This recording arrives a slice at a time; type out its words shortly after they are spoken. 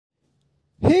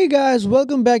Hey guys,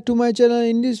 welcome back to my channel.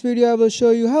 In this video I will show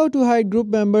you how to hide group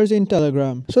members in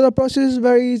Telegram. So the process is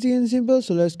very easy and simple,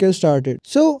 so let's get started.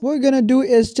 So what you're gonna do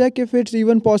is check if it's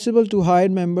even possible to hide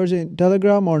members in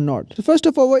Telegram or not. So first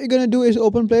of all, what you're gonna do is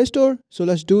open Play Store. So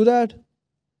let's do that.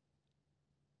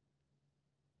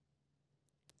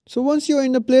 So once you're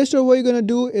in the Play Store, what you're gonna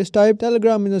do is type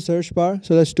Telegram in the search bar.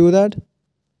 So let's do that.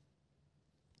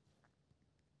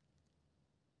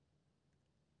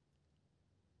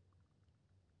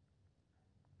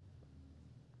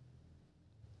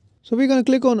 So we're gonna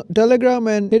click on Telegram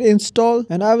and hit install,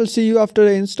 and I will see you after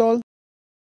the install.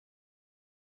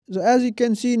 So as you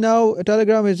can see now,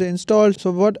 Telegram is installed.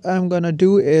 So what I'm gonna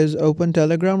do is open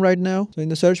Telegram right now. So in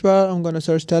the search bar, I'm gonna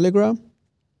search Telegram.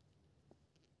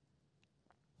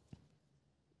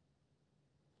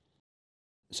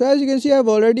 So as you can see, I've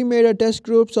already made a test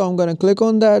group. So I'm gonna click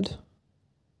on that.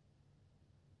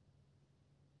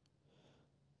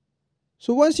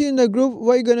 So once you're in the group,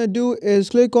 what you're gonna do is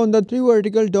click on the three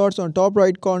vertical dots on top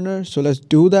right corner. So let's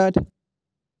do that.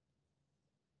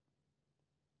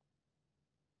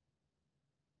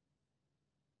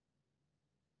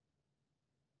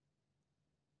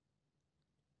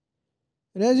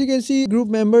 And as you can see, group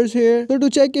members here. So to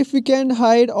check if we can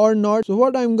hide or not, so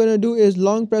what I'm gonna do is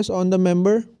long press on the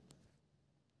member.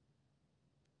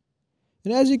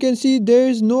 And as you can see, there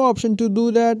is no option to do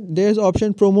that. There's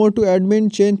option promote to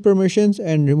admin, change permissions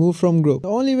and remove from group. The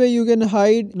only way you can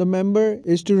hide the member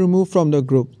is to remove from the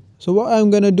group. So what I'm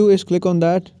gonna do is click on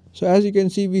that. So as you can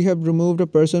see, we have removed a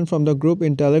person from the group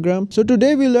in Telegram. So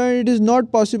today we learned it is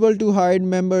not possible to hide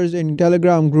members in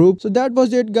Telegram group. So that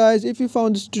was it guys. If you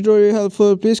found this tutorial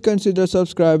helpful, please consider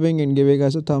subscribing and giving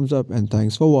us a thumbs up, and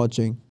thanks for watching.